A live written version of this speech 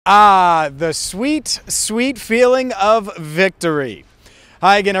Ah, the sweet, sweet feeling of victory.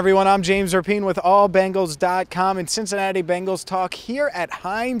 Hi again, everyone. I'm James Rapien with allbengals.com and Cincinnati Bengals talk here at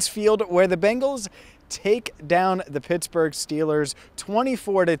Heinz Field, where the Bengals take down the Pittsburgh Steelers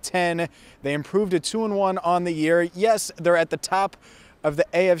 24-10. They improved to 2-1 on the year. Yes, they're at the top of the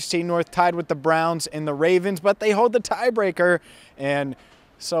AFC North, tied with the Browns and the Ravens, but they hold the tiebreaker. And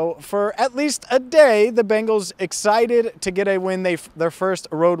so for at least a day, the Bengals excited to get a win, their first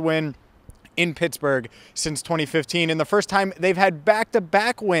road win in Pittsburgh since 2015, and the first time they've had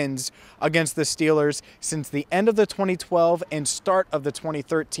back-to-back wins against the Steelers since the end of the 2012 and start of the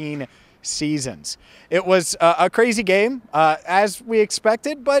 2013 seasons. It was a crazy game, as we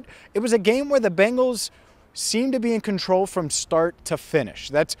expected, but it was a game where the Bengals seemed to be in control from start to finish.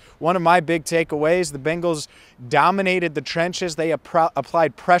 That's one of my big takeaways. The Bengals dominated the trenches. They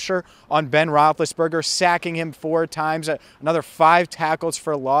applied pressure on Ben Roethlisberger, sacking him 4 times, another 5 tackles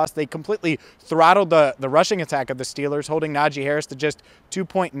for loss. They completely throttled the rushing attack of the Steelers, holding Najee Harris to just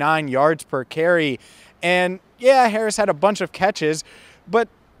 2.9 yards per carry. And yeah, Harris had a bunch of catches, but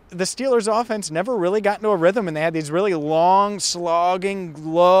the Steelers offense never really got into a rhythm, and they had these really long, slogging,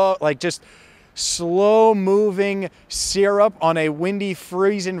 just slow-moving syrup on a windy,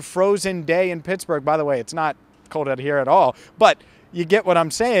 freezing, frozen day in Pittsburgh. By the way, it's not cold out here at all, but you get what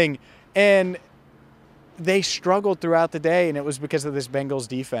I'm saying. And they struggled throughout the day, and it was because of this Bengals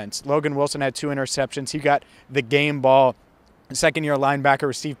defense. Logan Wilson had 2 interceptions. He got the game ball. Second-year linebacker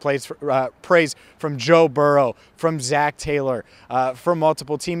received praise from Joe Burrow, from Zach Taylor, from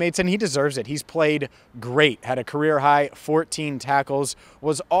multiple teammates, and he deserves it. He's played great, had a career-high 14 tackles,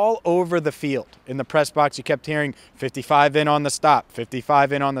 was all over the field. In the press box, you kept hearing 55 in on the stop,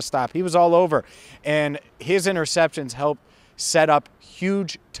 55 in on the stop. He was all over, and his interceptions helped set up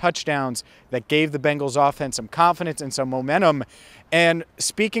huge touchdowns that gave the Bengals offense some confidence and some momentum. And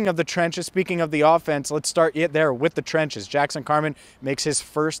speaking of the trenches, speaking of the offense, let's start there with the trenches. Jackson Carman makes his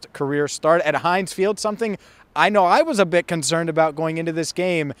first career start at Heinz Field, something I know I was a bit concerned about going into this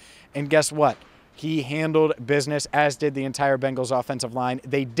game. And guess what? He handled business, as did the entire Bengals offensive line.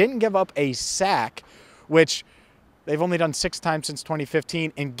 They didn't give up a sack, which they've only done 6 times since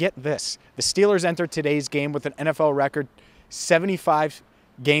 2015. And get this, the Steelers entered today's game with an NFL record 75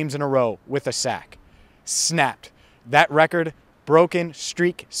 games in a row with a sack. Snapped. That record broken,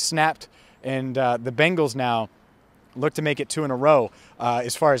 streak snapped, and the Bengals now look to make it 2 in a row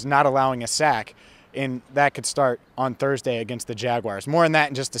as far as not allowing a sack, and that could start on Thursday against the Jaguars. More on that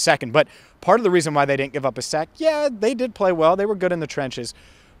in just a second, but part of the reason why they didn't give up a sack, yeah, they did play well. They were good in the trenches,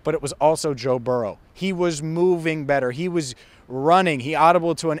 but it was also Joe Burrow. He was moving better. He was running. He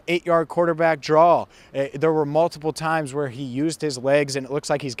audibled to an 8-yard quarterback draw. There were multiple times where he used his legs, and it looks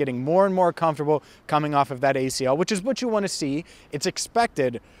like he's getting more and more comfortable coming off of that ACL, which is what you want to see. It's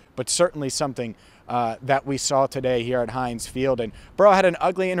expected, but certainly something that we saw today here at Heinz Field. And Burrow had an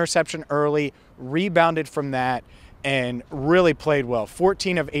ugly interception early, rebounded from that, and really played well.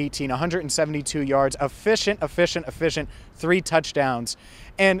 14 of 18, 172 yards, efficient, 3 touchdowns.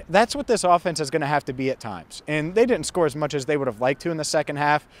 And that's what this offense is going to have to be at times. And they didn't score as much as they would have liked to in the second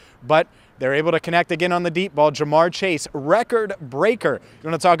half, but they're able to connect again on the deep ball. Jamar Chase, record breaker. You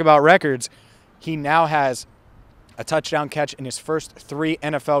want to talk about records? He now has a touchdown catch in his first 3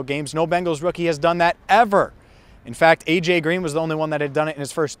 NFL games. No Bengals rookie has done that ever. In fact, A.J. Green was the only one that had done it in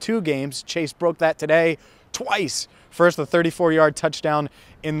his first 2 games. Chase broke that today twice. First, the 34-yard touchdown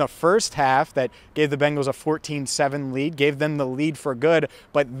in the first half that gave the Bengals a 14-7 lead, gave them the lead for good,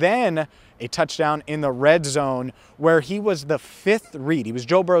 but then a touchdown in the red zone where he was the 5th read. He was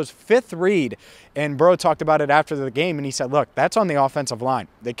Joe Burrow's 5th read, and Burrow talked about it after the game, and he said, look, that's on the offensive line.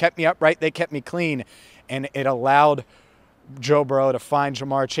 They kept me upright, they kept me clean, and it allowed Joe Burrow to find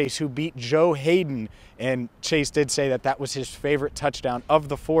Jamar Chase, who beat Joe Hayden, and Chase did say that that was his favorite touchdown of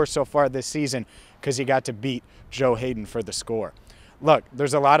the 4 so far this season because he got to beat Joe Hayden for the score. Look,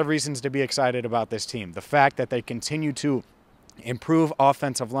 there's a lot of reasons to be excited about this team. The fact that they continue to improve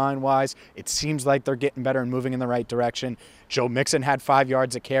offensive line-wise. It seems like they're getting better and moving in the right direction. Joe Mixon had 5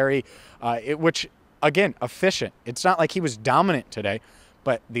 yards a carry, which, again, efficient. It's not like he was dominant today,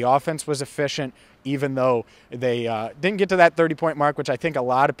 but the offense was efficient, even though they didn't get to that 30-point mark, which I think a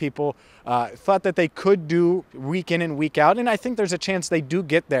lot of people thought that they could do week in and week out, and I think there's a chance they do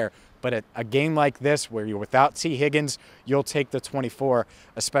get there. But at a game like this, where you're without T. Higgins, you'll take the 24,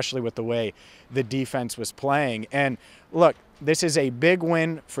 especially with the way the defense was playing. And look, this is a big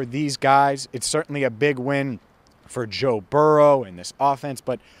win for these guys. It's certainly a big win for Joe Burrow and this offense,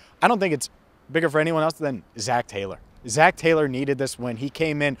 but I don't think it's bigger for anyone else than Zach Taylor. Zach Taylor needed this win. He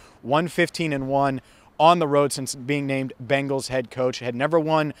came in 115-1 on the road since being named Bengals head coach. Had never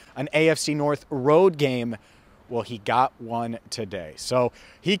won an AFC North road game. Well, he got one today. So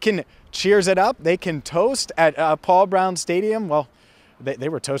he can cheers it up. They can toast at Paul Brown Stadium. Well, they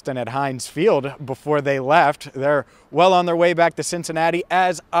were toasting at Heinz Field before they left. They're well on their way back to Cincinnati,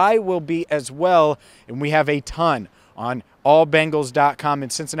 as I will be as well. And we have a ton on allbengals.com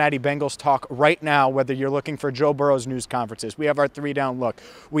and Cincinnati Bengals talk right now, whether you're looking for Joe Burrow's news conferences. We have our 3-down look.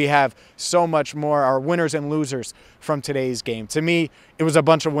 We have so much more, our winners and losers from today's game. To me, it was a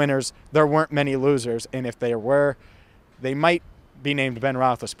bunch of winners. There weren't many losers, and if there were, they might be named Ben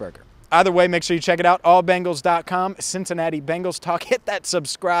Roethlisberger. Either way, make sure you check it out, allbengals.com, Cincinnati Bengals talk. Hit that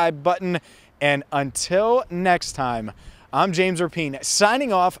subscribe button, and until next time, I'm James Rapien,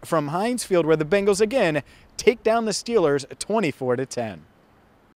 signing off from Heinz Field, where the Bengals again take down the Steelers 24-10.